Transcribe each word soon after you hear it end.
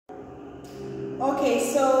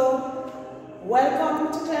Okay, so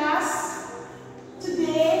welcome to class.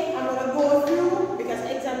 Today I'm going to go through, because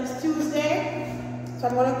exam is Tuesday, so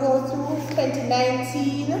I'm going to go through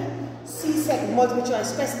 2019 CSEC multiple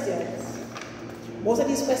choice questions. Most of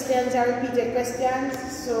these questions are repeated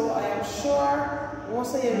questions, so I am sure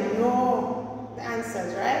most of you know the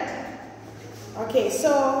answers, right? Okay,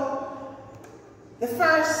 so the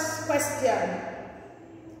first question.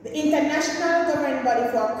 The international governing body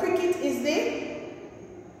for cricket is the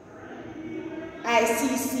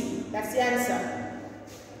ICC. That's the answer.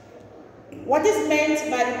 What is meant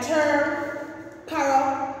by the term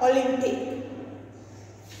Para-Olympic?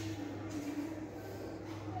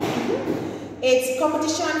 It's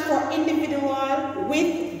competition for individuals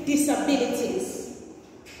with disabilities.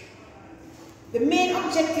 The main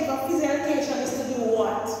objective of physical education is to do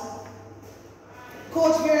what?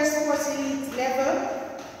 Coach various sports elite level,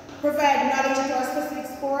 provide knowledge to our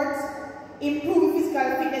specific sports, improve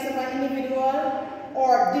physical fitness of an individual,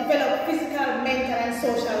 or develop physical, mental, and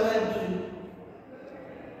social well-being.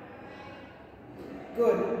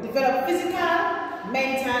 Good. Develop physical,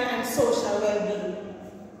 mental, and social well-being.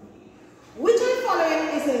 Which of the following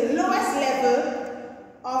is the lowest level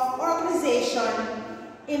of organization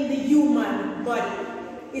in the human body?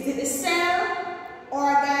 Is it a cell,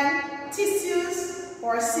 organ, tissues,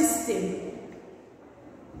 or a system?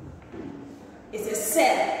 It's a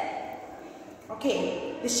cell. Okay.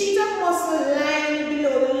 The sheet of muscle lying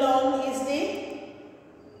below the lung is the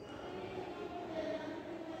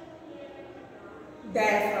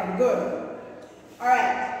diaphragm. Good.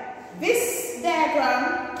 Alright. This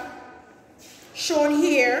diagram shown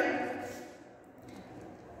here.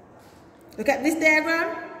 Look at this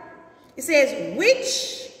diagram. It says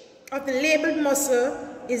which of the labeled muscle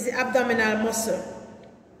is the abdominal muscle.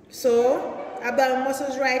 So abdominal muscle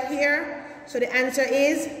is right here. So the answer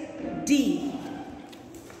is D.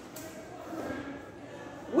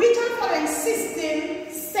 Which of the following system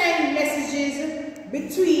send messages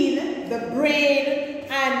between the brain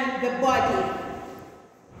and the body?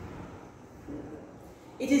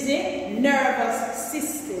 It is a nervous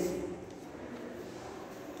system.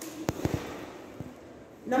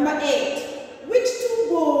 Number 8. Which two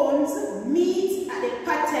bones meet at the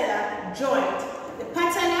patella joint? The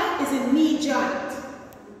patella is a knee joint.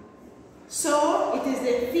 So it is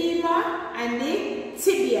the femur and the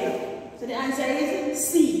tibia. So the answer is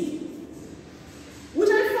C. Which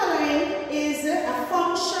of the following is a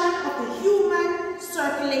function of the human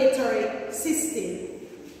circulatory system?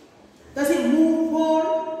 Does it move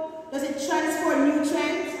bone? Does it transport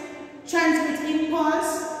nutrients, transmit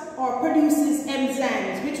impulse, or produces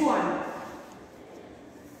enzymes? Which one?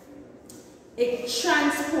 It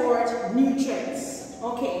transports nutrients.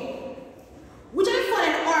 Okay. Which of the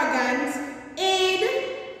following organs aid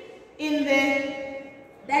in the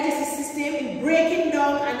digestive system in breaking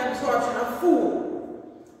down and absorption of food?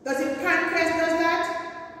 Does the pancreas does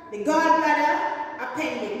that? The gallbladder,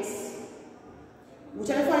 appendix. Which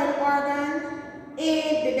of the following organs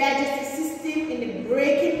aid the digestive system in the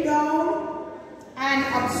breaking down and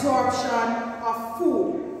absorption of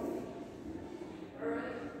food?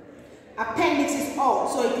 Appendix is out,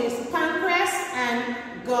 so it is pancreas and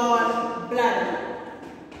gallbladder.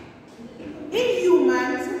 In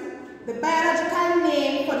humans, the biological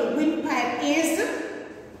name for the windpipe is,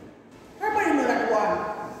 everybody know that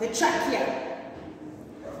one, the trachea.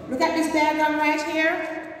 Look at this diagram right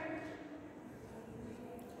here.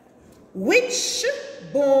 Which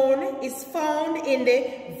bone is found in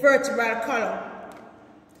the vertebral column?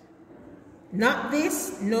 Not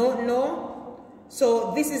this, no.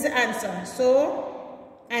 So this is the answer. So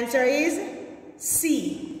answer is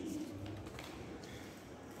C.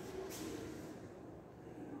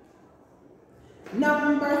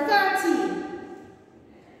 Number 13.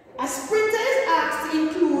 A sprinter is asked to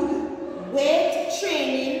include weight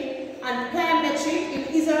training and plyometry in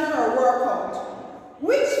his or her workout.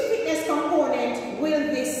 Which fitness component will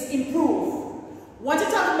this improve? Want to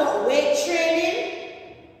talk about weight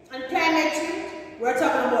training and plyometry? We're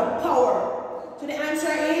talking about power. So the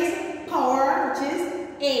answer is power, which is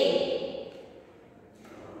A.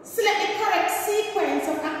 Select the correct sequence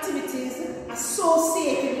of activities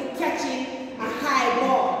associated with catching a high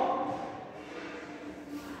ball.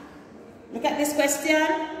 Look at this question.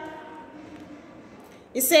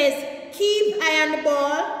 It says, keep eye on the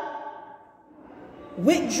ball,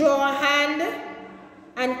 withdraw hand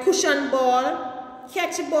and cushion ball,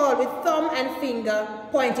 catch a ball with thumb and finger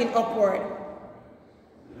pointing upward.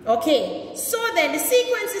 Okay, so then the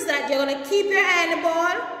sequence is that you're going to keep your eye on the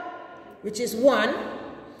ball, which is 1.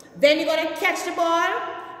 Then you're going to catch the ball,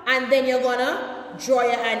 and then you're going to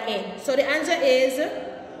dryer and in. So the answer is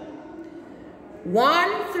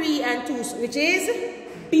 1, 3, and 2, which is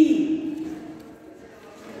B.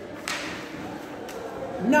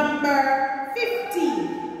 Number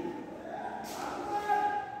 15.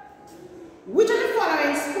 Which of the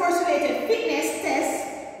following sports-related fitness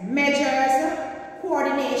tests measures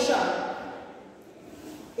coordination?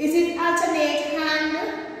 Is it alternate hand,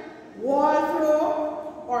 wall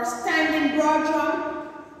throw, or standing broad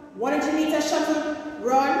jump, 100-meter shuttle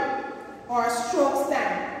run, or stroke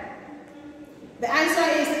stand? The answer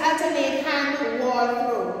is alternate hand, wall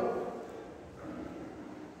throw.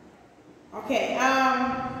 Okay,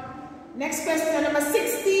 next question, number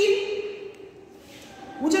 16.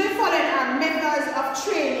 Which of the following are methods of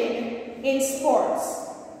training in sports?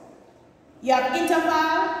 You have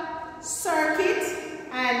interval, circuit,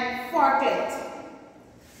 and forklift.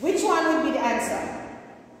 Which one would be the answer?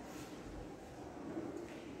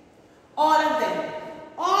 All of them.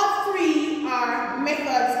 All three are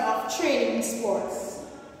methods of training in sports.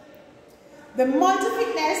 The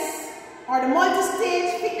multi-fitness or the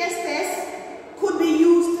multi-stage fitness test could be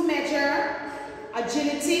used to measure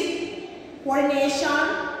agility, coordination,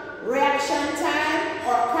 reaction time,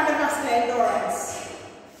 or cardiovascular endurance.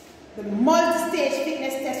 The multi-stage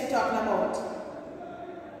fitness test we're talking about.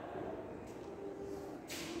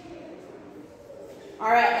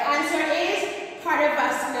 Alright, the answer is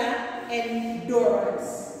cardiovascular endurance.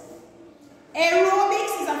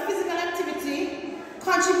 Aerobics is a physical activity,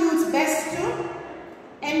 contributes best to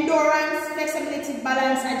endurance, flexibility,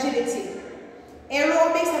 balance, agility.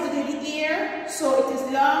 Aerobics has to do with the air, so it is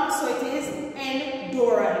long, so it is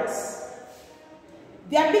endurance.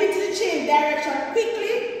 The ability to change direction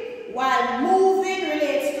quickly while moving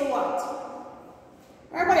relates to what?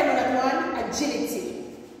 Everybody know that one? Agility.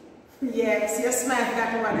 Yes, you're smiling at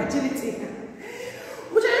that one, agility.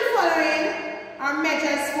 Which of the following are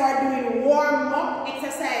measures for doing warm-up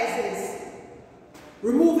exercises?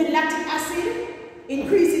 Removing lactic acid,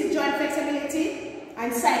 increasing joint flexibility,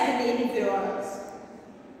 and cycling individuals.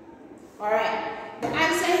 Alright, the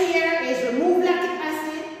answer here is remove lactic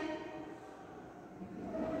acid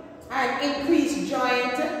and increase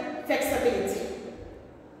joint flexibility.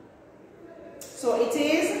 So it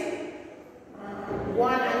is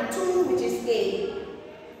 1 and 2, which is A.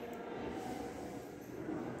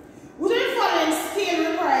 Which of the following skill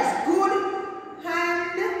requires good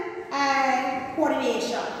hand-eye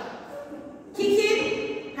coordination?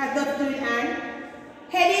 Kicking has nothing to do with hand.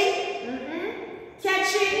 Heading,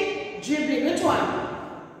 catching, dribbling. Which one?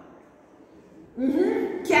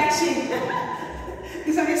 Catching.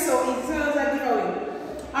 This one is so easy. So those are different.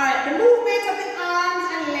 Alright, the movement of the arms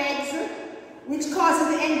and legs, which causes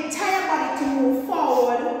the entire body to move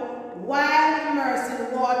forward while immersed in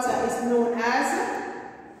water, is known as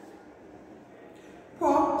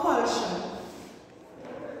propulsion.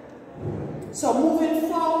 So moving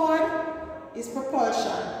forward is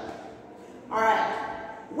propulsion. Alright.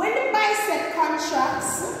 When the bicep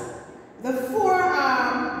contracts, the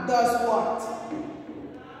forearm does what?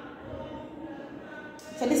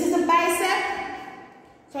 So this is the bicep.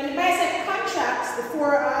 So when the bicep contracts, the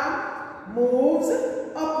forearm moves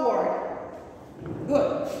upward.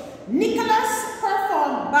 Good. Nicholas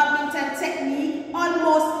performed badminton technique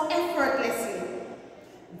almost effortlessly.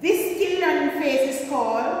 This skill learning phase is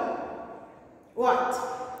called what?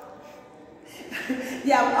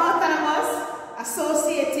 You have autonomous,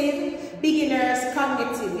 associative, beginners,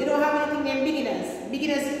 cognitive. You don't have anything named beginners.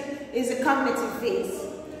 Beginners is a cognitive phase.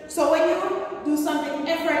 So when you do something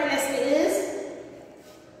effortlessly, it is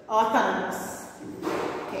autonomous.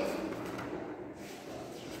 Okay.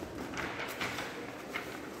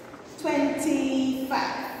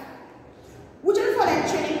 25. Which of the following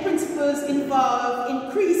training principles involve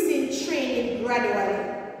increasing training gradually?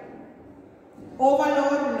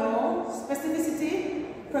 Overload, no.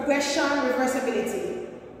 Specificity, progression, reversibility.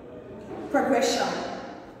 Progression.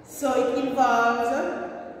 So it involves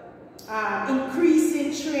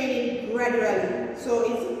increasing training gradually. So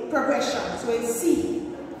it's progression. So it's C.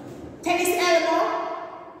 Tennis elbow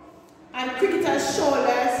and cricketer's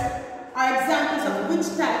shoulders are examples of which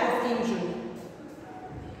type of injury?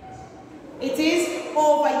 It is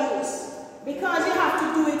overuse. Because you have to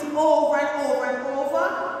do it over and over and over,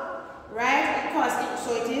 right?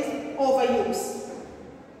 So it is overuse.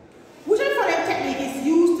 Which of the following technique is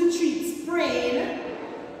used to treat sprain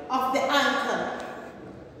of the ankle?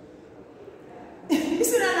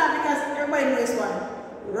 Listen to that because everybody knows this one.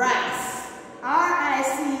 RICE.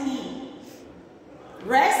 R-I-C-E.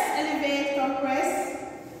 Rest, elevate, compress.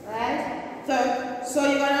 Right? So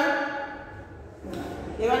you're gonna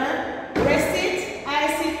rest it,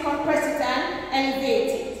 ice it, compress it, and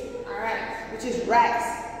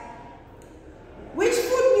rice. Which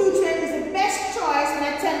food nutrient is the best choice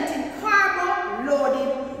when attempting carbo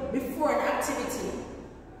loading before an activity?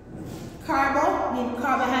 Carbo means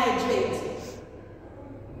carbohydrate.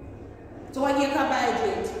 So what is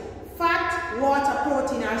carbohydrate? Fat, water,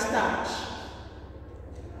 protein, or starch?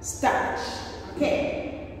 Starch.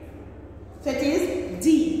 Okay. So it is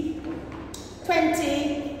D.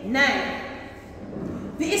 29.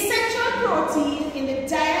 The essential protein in the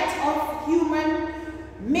diet of human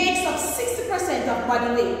makes up 60% of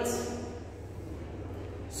body weight.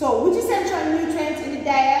 So which essential nutrients in the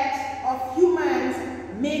diet of humans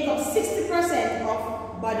make up 60%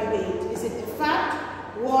 of body weight? Is it the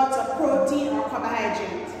fat, water, protein, or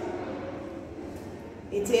carbohydrate?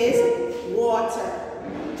 It is water.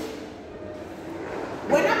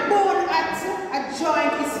 When a bone at a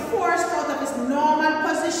joint is forced out of its normal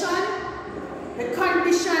position, the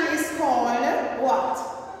condition is called what?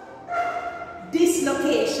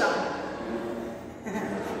 Dislocation.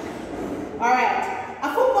 Alright.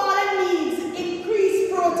 A footballer needs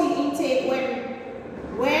increased protein intake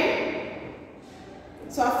when?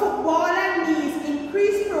 So a footballer needs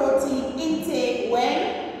increased protein intake when?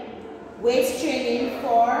 Weight training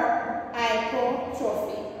for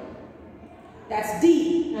hypertrophy. That's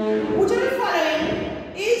D. Which of the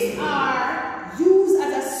following is used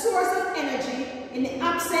as a source of energy in the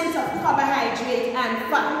absence of carbohydrate and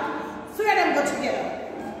fat? Three of them go together.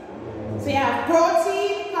 So you have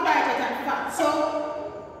protein, carbohydrate, and fat. So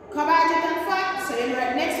carbohydrate and fat. So the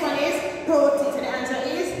next one is protein. So the answer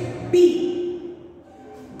is B.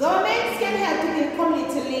 Governments can help to build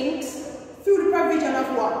community links through the provision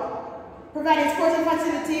of what? Providing sporting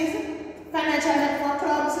facilities, financial help for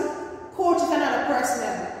clubs, coaches, and other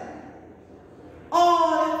personnel.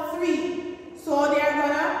 All three. So they are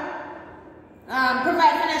gonna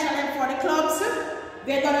provide financial help for the clubs.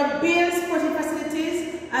 They're gonna build sporting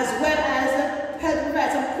facilities as well as help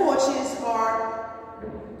provide some coaches or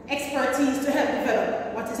expertise to help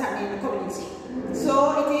develop what is happening in the community. So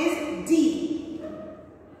it is D.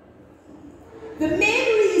 The main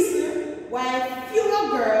reason why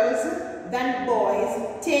fewer girls than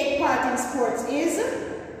boys take part in sports is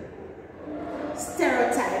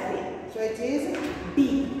stereotyping. So it is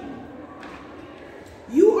B.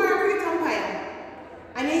 You are a cricket umpire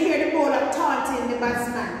and you hear the bowler taunting the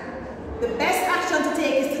batsman. The best action to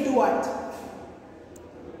take is to do what?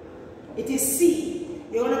 It is C.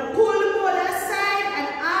 You're going to pull the bowler aside and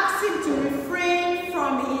ask him to refrain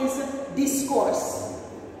from his discourse.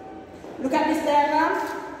 Look at this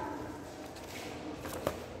diagram.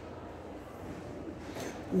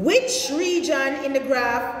 Which region in the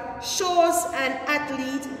graph shows an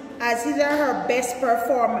athlete as his or her best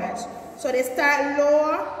performance? So they start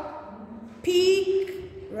lower,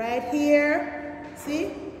 peak right here,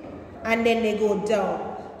 see? And then they go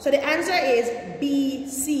down. So the answer is B,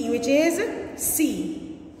 C, which is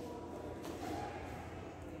C.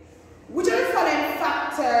 Which of the following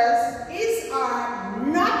factors are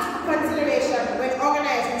not a consideration when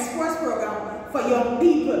organizing sports program for young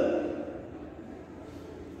people?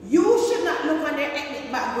 You should not look on their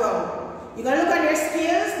ethnic background. You're going to look on their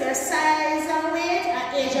skills, their size and weight,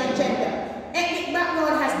 and age and gender. Ethnic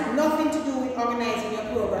background has nothing to do with organizing your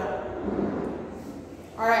program.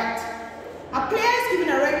 Alright. A player is given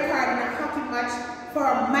a red card in a hockey match for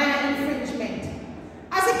a minor infringement.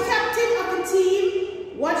 As a captain of the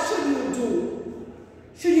team, what should you do?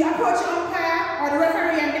 Should you approach the umpire or the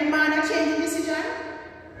referee and demand a change in decision?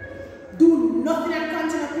 Do nothing and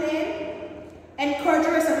continue playing? Encourage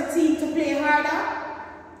the rest of the team to play harder?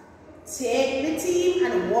 Take the team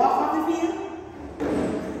and walk off the field?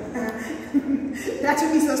 That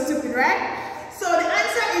would be so stupid, right? So the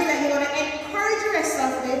answer is that you're going to encourage the rest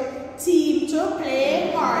of the team to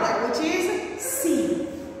play harder, which is C.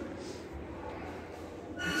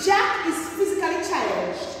 Jack is physically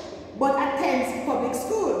challenged but attends public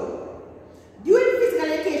school. During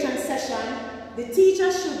physical education session, the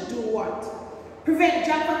teacher should do what? Prevent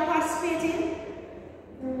Jack from participating?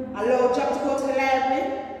 Allow Jack to go to the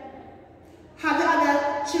library? Have the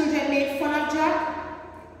other children make fun of Jack?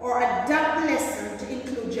 Or adapt the lesson to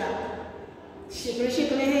include Jack?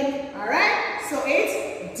 Shaking the head. Alright? So it's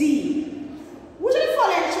D. Which of the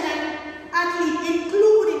following should an athlete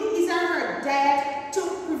include in his or her diet to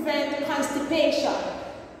prevent constipation?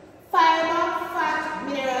 Fiber, fat,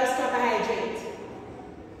 minerals, carbohydrate.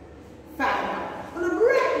 Fiber. On a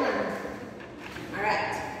great one.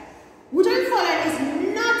 Alright. Which of the following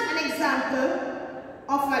is not an example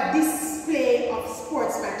of a display of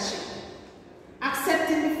sportsmanship?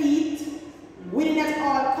 Accepting defeat, winning at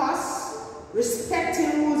all costs,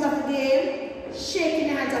 respecting rules of the game, shaking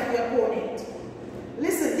the hands of your opponent.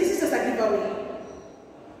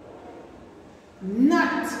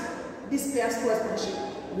 display of sportsmanship.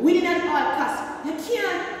 Winning at all costs. You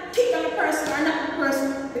can't kick on the person or knock the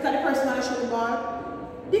person because the person not shooting the ball.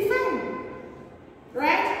 Defend.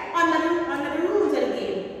 Right? Under the rules of the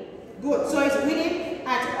game. Good. So it's winning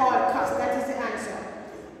at all costs. That is the answer.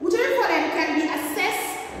 Which of the following can be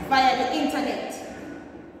accessed via the internet?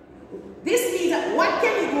 This means that what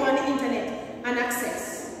can you go on the internet and access?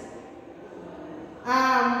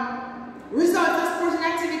 Results of sporting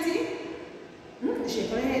activity. Shake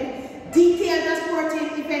your head. Details of sporting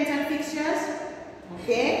events and fixtures.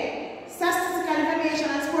 Okay. Statistical information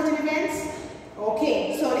on sporting events.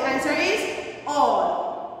 Okay. So the answer is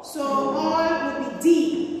all. So all would be D.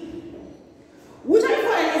 Which of the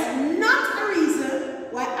following is not a reason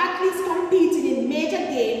why athletes competing in major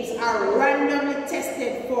games are randomly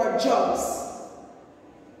tested for jobs?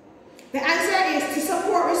 The answer is to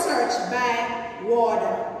support research by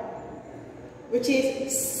WADA, which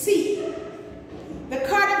is C. The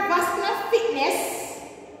cardiovascular fitness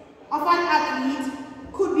of an athlete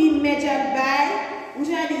could be measured by which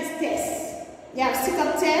one of these tests? You have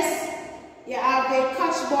sit-up test, you have the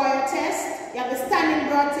catch boil test, you have the standing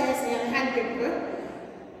broad test, and you have the hand grip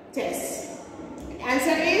test. The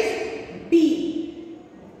answer is B.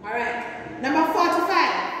 Alright. Number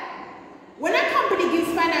 45. When a company gives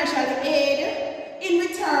financial aid in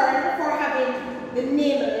return for having the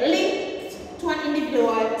name linked to an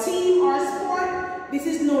individual, team, or sport, this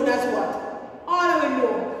is known as what? All we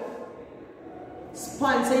know.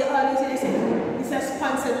 Sponsor. You always say this is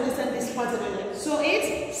sponsored, this and this sponsored. So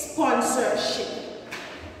it's sponsorship.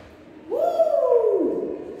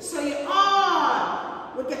 Woo! So you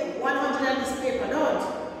all will get 100 on this paper, don't?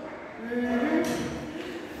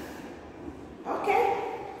 Okay.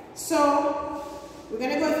 So we're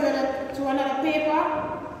going to go through another paper.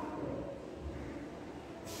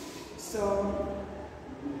 So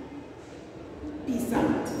peace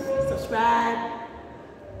out.